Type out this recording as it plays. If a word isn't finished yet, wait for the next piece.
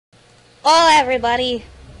Oh, everybody!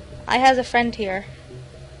 I have a friend here.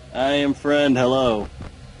 I am friend, hello.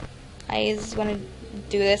 I just want to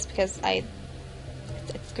do this because I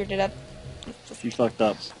screwed it up. You fucked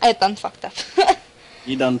up. I done fucked up.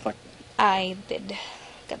 You done fucked up. I did.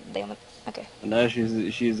 God damn it. Okay. And now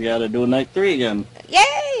she's got to do night 3 again.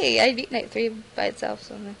 Yay! I beat night 3 by itself,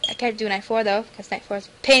 so I can't do night 4 though, because night 4 is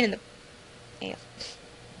a pain in the ass.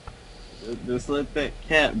 Just let that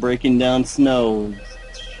cat breaking down snow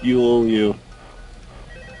fuel you.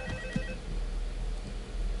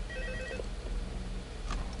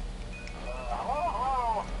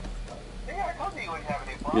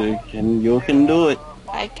 You can do it.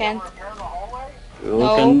 I can't. You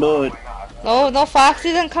can do it. No,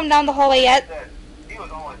 Foxy didn't come down the hallway yet.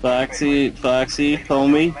 Foxy,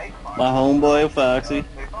 homie. My homeboy, Foxy.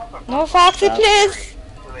 No, Foxy, please!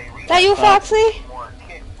 Is that you, Foxy?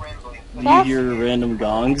 Do you hear random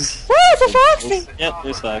gongs? Where is a Foxy? Yep,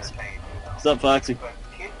 there's Foxy. What's up, Foxy?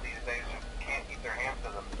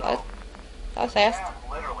 What? That was fast.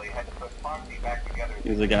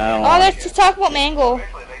 He's a guy on. Oh, let's just talk about Mangle.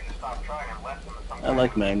 I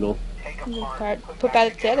like Mangle. Put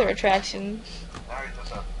back the other attraction.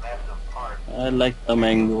 I like the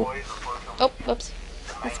Mangle. Oh, whoops.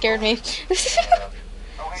 That scared me.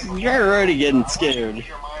 You're already getting scared.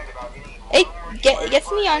 It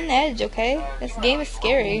gets me on edge, okay? This game is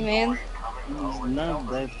scary, man. It's not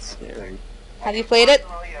that scary. Have you played it?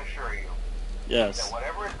 Yes.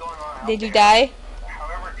 Did you die?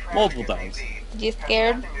 Multiple times. Did you get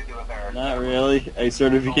scared? Not really. I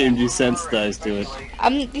sort of became desensitized to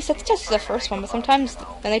it. These that's just the first one, but sometimes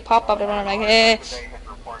when they pop up, I'm like, eh.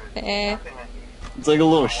 It's like a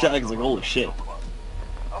little shock. It's like, holy shit.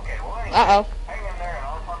 Uh-oh.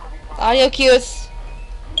 Audio cues.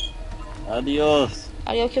 Adios.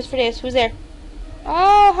 Audio cues for days. Who's there?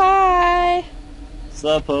 Oh, hi. What's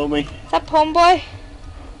up, homie? What's up, homeboy?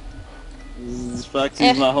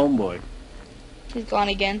 Foxy's my homeboy. He's gone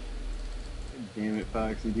again. Damn it,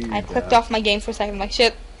 Foxy. Do I clicked off my game for a second, like,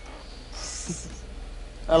 shit.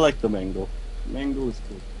 I like the Mangle. Mangle is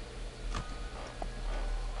cool.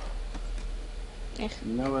 Eh.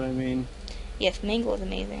 You know what I mean? Yes, Mangle is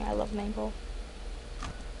amazing. I love Mangle.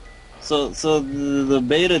 So the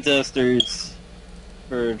beta testers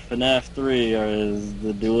for FNAF 3 are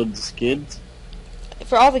the dude's kids?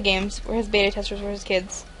 For all the games, where his beta testers were his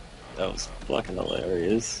kids. That was fucking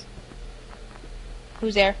hilarious.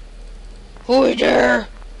 Who's there? Who is there?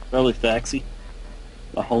 Probably Foxy.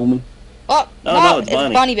 My homie. Oh, No, it's Bonnie.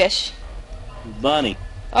 Bonnie. Bonnie Bish. Bonnie.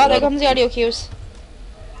 Oh, there comes the audio cues.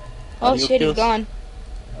 Oh Audio shit, he's cues. gone.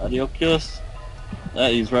 Audio cues.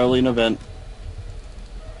 He's probably an event.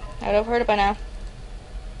 I'd have heard it by now.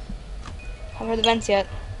 Haven't heard the vents yet.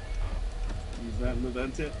 He's not in the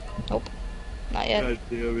event yet? Nope. Not yet. God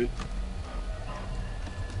damn it.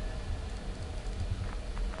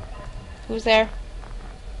 Who's there?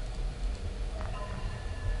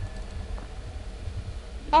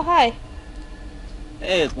 Oh, hi.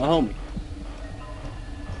 Hey, it's my homie.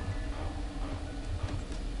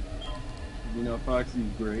 You know Foxy's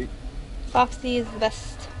great. Foxy is the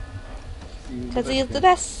best. Because he is the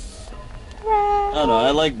best. I don't know, I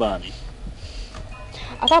like Bonnie.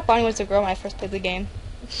 I thought Bonnie was a girl when I first played the game.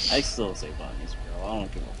 I still say Bonnie's a girl. I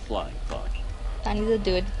don't give a flying fuck. Bonnie's a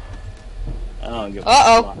dude. I don't give a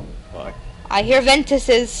Uh-oh. flying fuck. I hear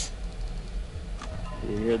Ventuses.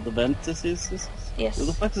 You hear the Ventuses? Yes. Who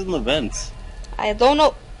the fuck is in the vents? I don't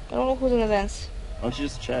know. I don't know who's in the vents. Why don't you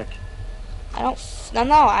just check? I don't.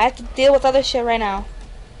 No. I have to deal with other shit right now.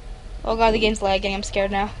 Oh god, the game's lagging. I'm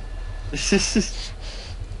scared now.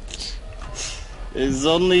 It's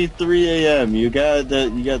only 3 a.m. You got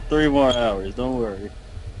 3 more hours. Don't worry.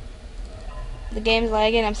 The game's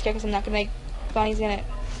lagging. I'm scared because I'm not gonna make. Bonnie's gonna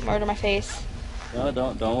murder my face. No,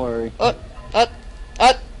 don't worry.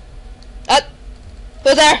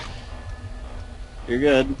 Who's there? You're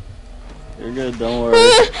good. You're good. Don't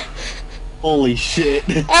worry. Holy shit.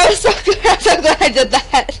 I'm so glad I did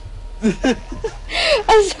that.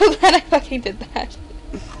 I'm so glad I fucking did that.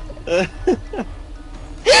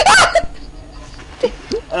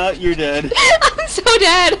 You're dead. I'm so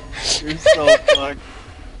dead. You're so fucked.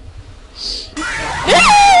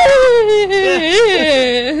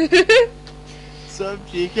 What's up,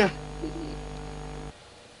 Chica?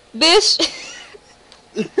 Bitch.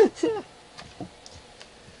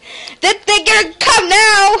 They're gonna come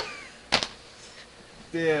now.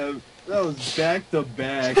 Damn, that was back to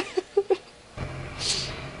back.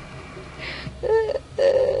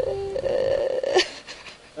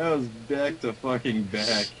 That was back to fucking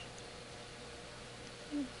back.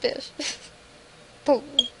 Bitch.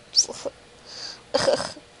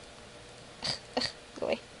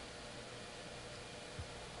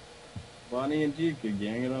 Bonnie and Chica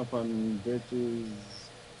ganging up on bitchy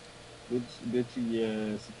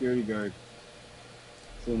security guard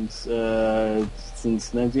since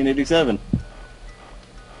 1987.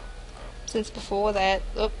 Since before that.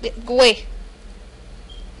 Oh, go away.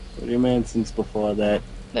 What do you mean since before that?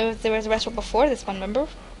 There was a restaurant before this one, remember?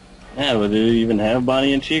 Yeah, but did it even have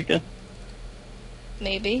Bonnie and Chica?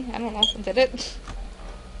 Maybe. I don't know. Did it?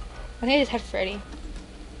 I think it just had Freddy.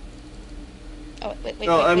 Oh, wait.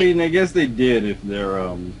 No, I mean, I guess they did if they're,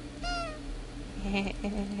 I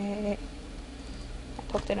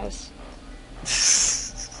poked their nose.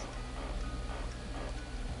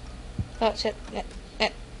 Oh, shit.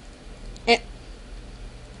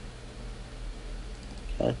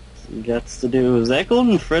 Gets to do. Is that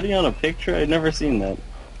Golden Freddy on a picture? I'd never seen that.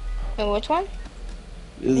 Oh, which one?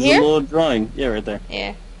 This is Here? a little drawing. Yeah, right there.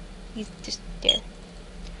 Yeah. He's just there.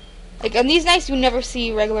 Like, on these nights, you never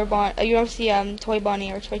see regular you never see, Toy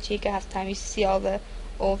Bonnie or Toy Chica half the time. You see all the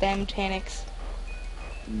old animatronics.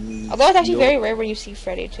 Although it's actually very rare when you see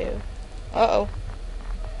Freddy, too. Uh-oh.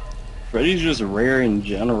 Freddy's just rare in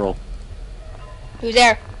general. Who's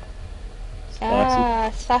there?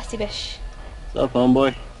 Foxy. It's Foxy Bish. What's up,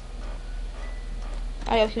 homeboy?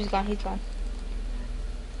 Oh, yeah, he's gone. God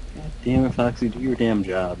damn it, Foxy, do your damn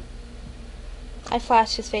job. I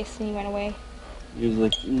flashed his face and he went away. He was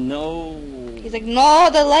like, no. He's like, no,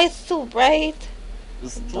 the light's too bright.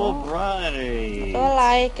 It's too bright. I don't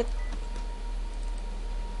like it.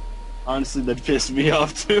 Honestly, that pissed me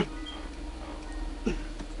off, too.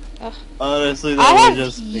 Ugh. Honestly, I that have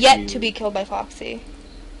was just yet to be killed by Foxy.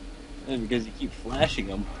 Yeah, because you keep flashing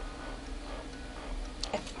him.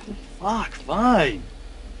 It's fine. Fuck, fine.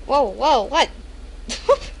 Whoa, what?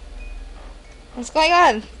 What's going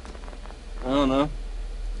on? I don't know.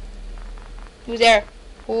 Who's there?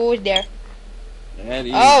 Who's there? That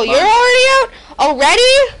is Oh, you're already out?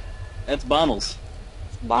 Already? That's Bonnell's.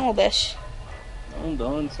 It's Bonnelbish.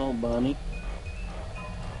 Don't insult Bonnie.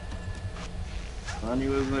 Bonnie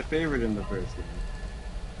was my favorite in the first game.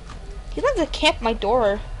 He loves to camp my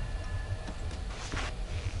door.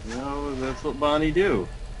 You know, that's what Bonnie do.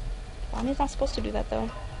 Bonnie's not supposed to do that, though.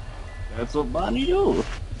 That's what Bonnie do.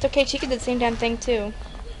 It's okay, Chica did the same damn thing, too.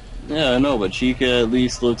 Yeah, I know, but Chica at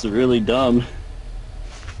least looks really dumb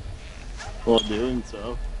while doing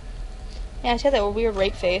so. Yeah, she has that weird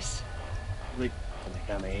rape face. Like, can I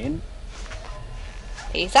come in?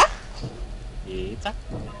 Pizza? Pizza?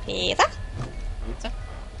 Pizza? Pizza?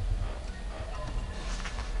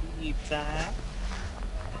 Pizza?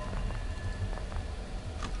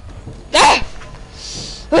 Ah!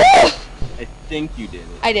 I think you did it.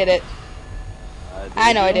 I did it.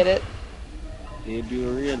 I know I did it. Did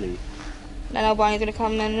you really? I know Bonnie's gonna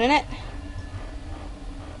come in a minute.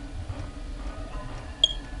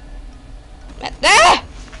 Ah!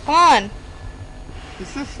 Come on!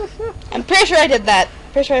 I'm pretty sure I did that.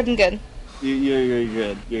 Pretty sure I've been good. You're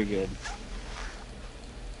good. You're good.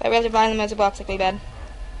 I'd rather blind the music box like way bad.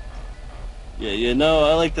 Yeah, you know,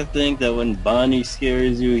 I like to think that when Bonnie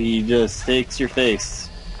scares you, he just takes your face.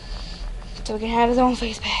 So he can have his own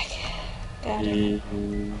face back. Got it.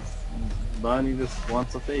 Bonnie just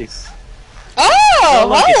wants a face. Oh,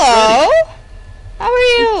 like hello! How are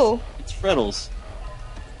you? It's Freddles.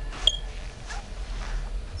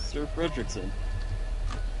 Sir Fredrickson.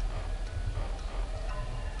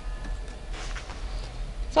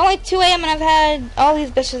 It's only 2 a.m. and I've had all these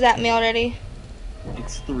bitches at me already.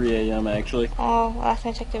 It's 3 a.m. actually. Oh, last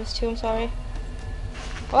time I checked it was 2, I'm sorry.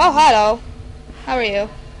 Well, hello. How are you?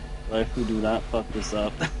 Waifu, do not fuck this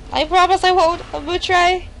up. I promise I won't. I'm gonna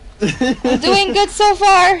try. I'm doing good so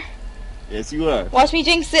far. Yes, you are. Watch me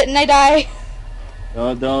jinx it and I die.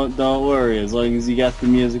 Don't worry. As long as you got the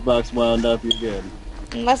music box wound up, you're good.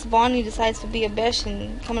 Unless Bonnie decides to be a bitch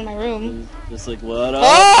and come in my room. Just like, what up?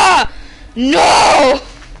 Ah! No!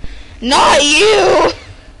 Not you!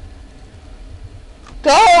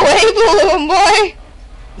 Go away, balloon boy!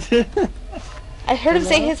 I heard him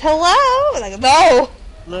say his hello. Like, no!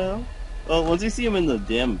 Hello? Well, once you see him in the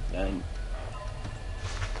damn vent.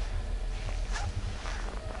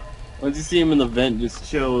 Once you see him in the vent, just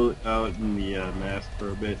chill out in the mask for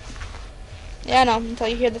a bit. Yeah, no, until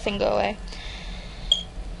you hear the thing go away.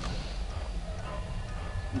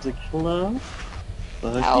 It's like, hello?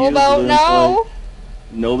 Fuck How you, about Balloon no? Boy.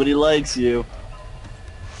 Nobody likes you.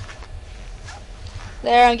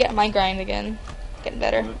 There, I'm getting my grind again. Getting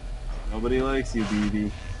better. Nobody likes you,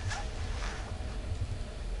 BB.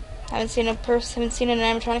 Haven't seen an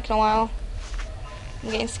animatronic in a while. I'm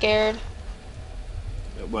getting scared.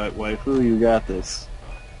 Waifu, you got this.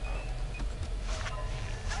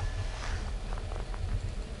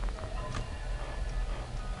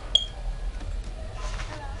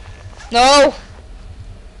 No!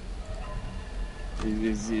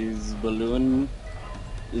 Is balloon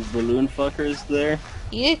fuckers there?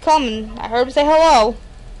 He's coming. I heard him say hello.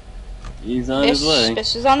 He's on his way.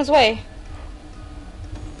 Bish is on his way.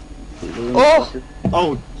 Balloon Oh! fucker.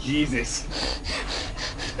 Oh, Jesus.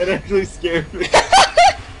 That actually scared me.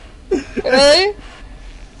 Really?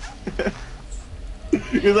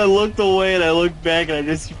 Because I looked away and I looked back and I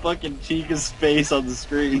just see fucking Chica's face on the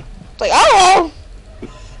screen. It's like, oh!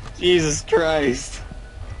 Jesus Christ.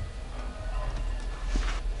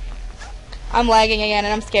 I'm lagging again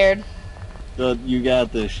and I'm scared. So you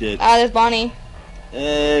got this shit. Ah, there's Bonnie.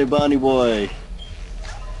 Hey, Bonnie boy.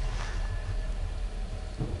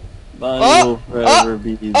 Bonnie will forever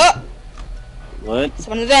be... What?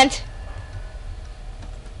 Someone in the vent.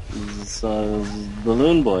 This is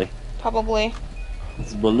Balloon boy. Probably.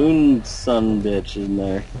 It's balloon son bitch in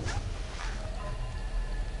there.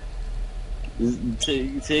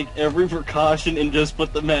 Take every precaution and just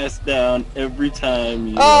put the mask down every time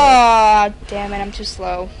you... Oh, damn it, I'm too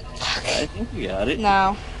slow. Fuck. I think you got it.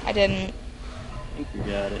 No, I didn't. I think you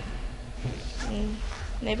got it.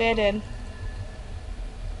 Maybe I did.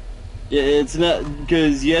 Yeah, it's not...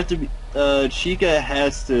 Because you have to be... Chica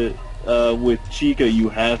has to... with Chica, you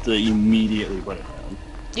have to immediately put it down.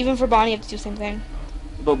 Even for Bonnie, you have to do the same thing.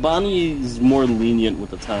 But Bonnie is more lenient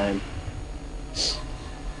with the time.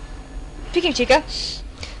 Speaking of Chica.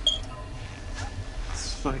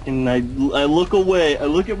 It's fucking... I look away. I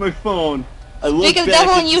look at my phone. I look Speak of the back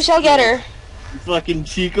devil at and you the shall get her. Fucking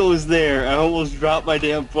Chico is there. I almost dropped my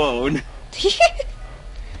damn phone.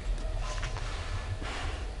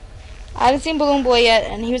 I haven't seen Balloon Boy yet,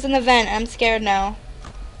 and he was in the vent, and I'm scared now.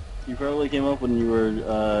 You probably came up when you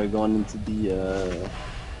were going into the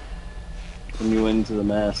when you went into the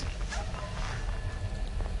mask.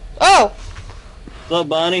 Oh! What's up,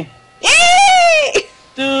 Bonnie? Yay!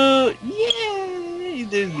 Dude, yay!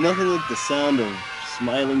 There's nothing like the sound of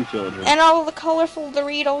smiling children. And all the colorful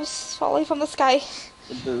Doritos falling from the sky.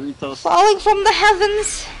 The Doritos. Falling from the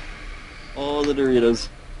heavens. All the Doritos.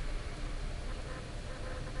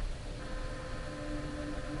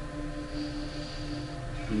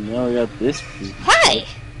 Now we got this. Hi!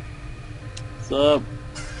 What's up?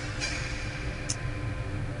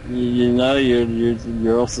 You know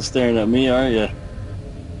you're also staring at me, aren't you?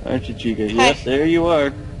 Aren't you, Chica? Hi. Yep, there you are.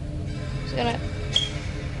 Just gonna...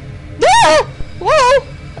 Ah! Whoa!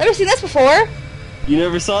 I've never seen this before. You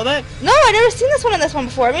never saw that? No, I've never seen this one in this one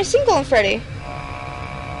before. I've never seen Golden Freddy.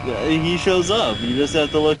 Yeah, he shows up. You just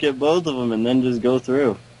have to look at both of them and then just go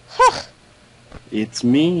through. Huh. It's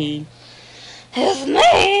me. It's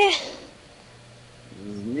me!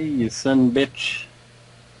 It's me, you son bitch.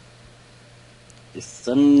 You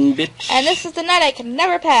son bitch. And this is the night I can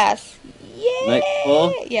never pass. Yay!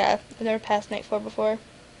 Nightfall? Yeah, I've never passed Nightfall before.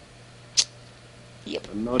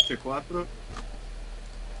 Yep. Noche cuatro?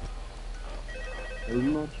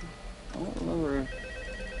 Noche? I don't remember.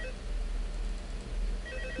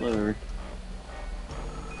 Whatever.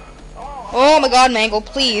 Oh my god, Mangle,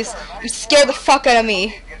 please. You scared the fuck out of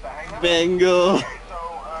me. Mango.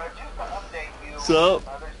 So,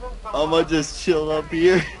 I'ma just chill up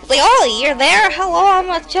here. It's like, oh, you're there? Hello, I'm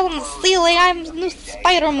gonna chill on the ceiling. I'm the new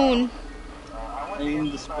Spider Moon. I'm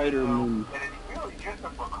the Spider Moon.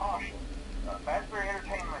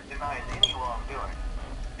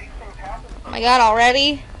 Oh my god,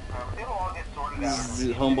 already? Is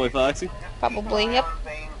it Homeboy Foxy? Probably, yep.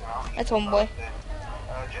 That's Homeboy.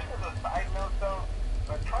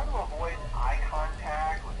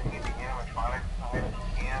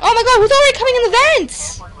 Oh my god, who's already coming in the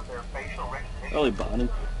vents? Probably Bonnie.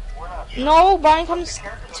 No, Bonnie comes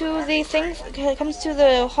to the thing, comes to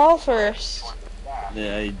the hall first.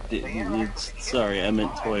 Yeah, I did. Sorry, I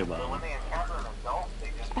meant Toy Bonnie.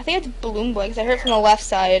 I think it's Balloon Boy, because I heard from the left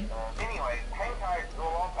side.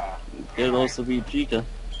 It could also be Chica.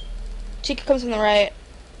 Chica comes from the right.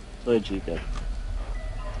 Toy Chica.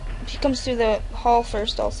 She comes through the hall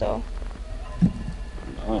first also.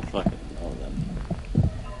 I don't fucking know them.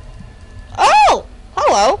 Oh!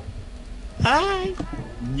 Hello! Hi!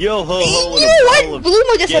 Yo ho ho! You know what? Balloon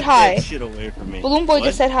Boy just said hi. Get that shit away from me. Balloon Boy What?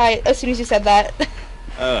 just said hi as soon as you said that.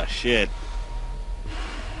 Oh shit.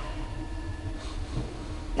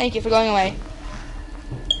 Thank you for going away.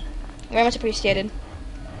 Very much appreciated.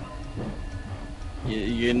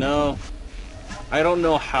 You know, I don't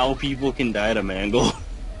know how people can die to Mangle.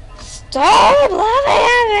 Stop laughing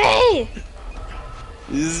at me!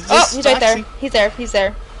 This is Oh, just he's right there. toxic. He's there. He's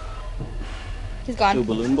there. He's Yo, gone.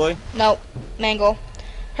 Balloon Boy? No, Mangle.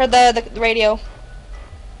 Heard the radio.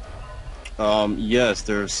 Yes,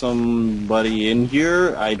 there's somebody in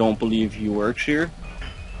here. I don't believe he works here.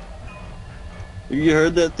 Have you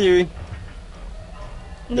heard that theory? What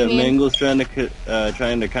do you That mean? Mangle's trying to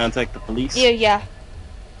contact the police? Yeah.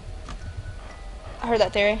 I heard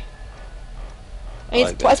that theory. I mean, I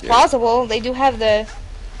like that it's theory. plausible. They do have the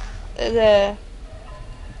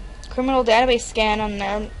criminal database scan on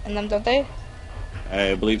there in them, don't they?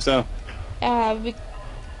 I believe so. It'd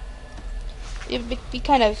be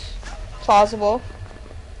kind of plausible.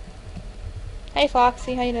 Hey,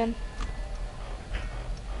 Foxy, how you doing?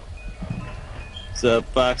 What's up,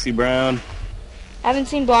 Foxy Brown? I haven't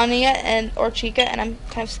seen Bonnie yet, or Chica, and I'm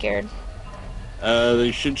kind of scared.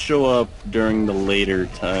 They should show up during the later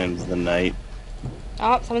times of the night.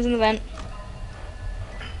 Oh, someone's in the vent.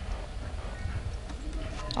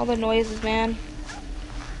 All the noises, man.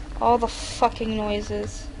 All the fucking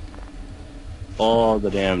noises. All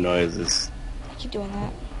the damn noises. I keep doing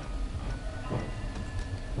that.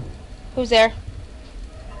 Who's there?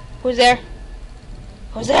 Who's there?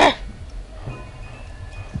 Who's there?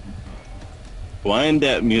 Wind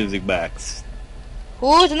that music box.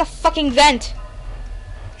 Who's in the fucking vent?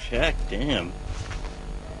 Check, damn.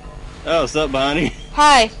 Oh, what's up, Bonnie?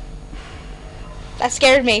 Hi. That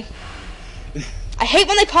scared me. I hate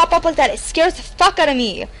when they pop up like that. It scares the fuck out of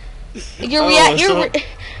me.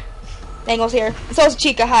 Mangle's here. So is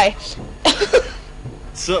Chica. Hi.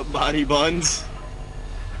 What's up, Body Buns?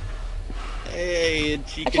 Hey,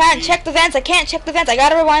 Chica. I can't check the vents. I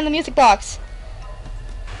gotta rewind the music box.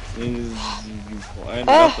 You wind it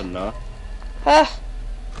up enough. I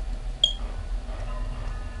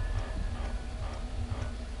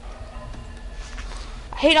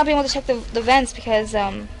hate not being able to check the vents because,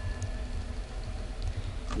 The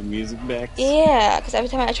music box? yeah, because every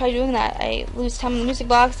time I try doing that, I lose time on the music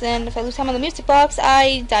box, and if I lose time on the music box,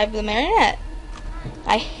 I dive the marionette.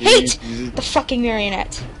 I hate the fucking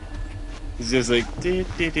marionette. It's just like...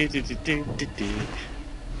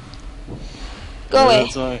 Go away.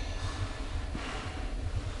 That's why.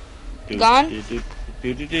 Gone?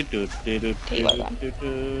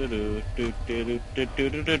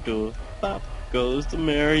 Pop goes the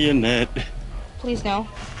marionette. Please no.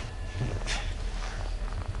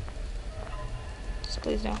 Just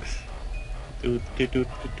please no.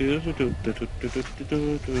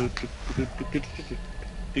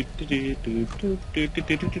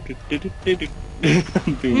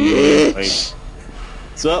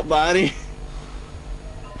 What's up, buddy?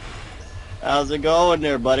 How's it going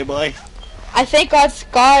there, buddy boy? I think God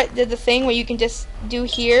did the thing where you can just do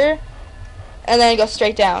here, and then go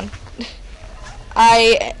straight down.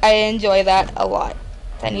 I enjoy that a lot.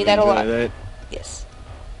 I need that a lot. Yes.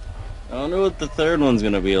 I don't know what the third one's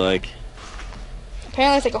gonna be like.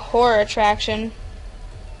 Apparently it's like a horror attraction.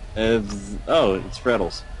 Oh, it's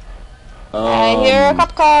Freddles. I hear a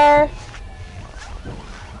cop car.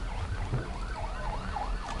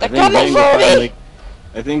 They're coming for me!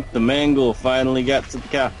 I think the Mangle finally got to the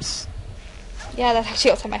cops. Yeah, that's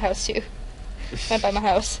actually outside my house too. Went by my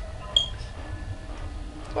house.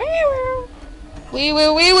 Wee woo! Wee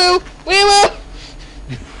woo! Wee woo! Wee woo!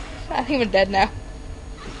 I think I'm dead now.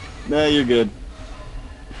 Nah, you're good.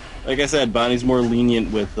 Like I said, Bonnie's more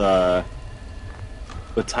lenient with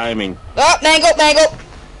timing. Oh, Mangle! Mangle!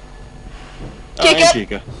 Oh, and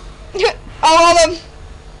Chica. All of them!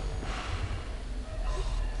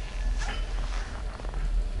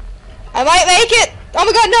 I might make it! Oh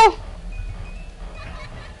my god, no!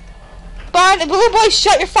 Blue boy,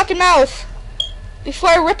 shut your fucking mouth! Before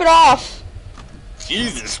I rip it off!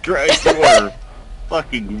 Jesus Christ, you are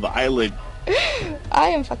fucking violent. I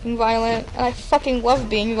am fucking violent, and I fucking love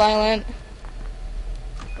being violent.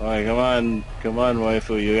 Alright, come on,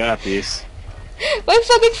 waifu, you got this. My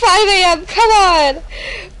fucking 5 a.m. Come on!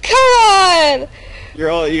 Come on!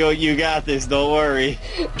 You got this, don't worry.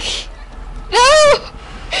 No!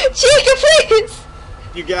 Chica, please!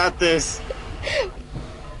 You got this.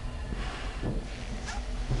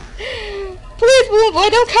 Please, Blue Boy,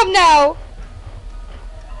 don't come now!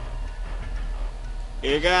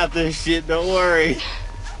 You got this shit, don't worry.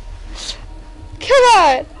 Come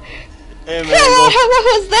on! Hey, Come on, I'm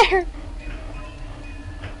almost there!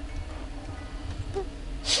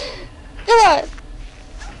 Come on!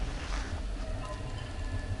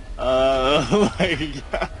 Oh my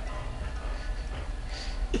god.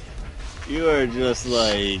 You are just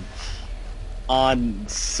like on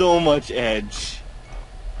so much edge.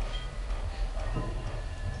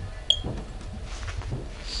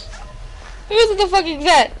 Who's in the fucking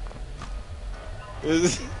vet?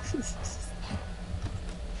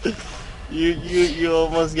 You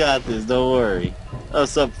almost got this, don't worry.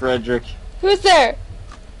 What's up, Frederick? Who's there?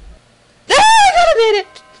 Ah, I gotta beat it!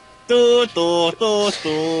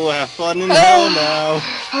 Have fun in hell now.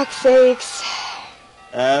 Fuck's sakes.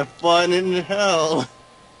 Have fun in hell.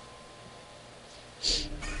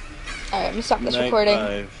 Alright, I'm gonna stop this Night recording.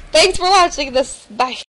 5. Thanks for watching this. Bye.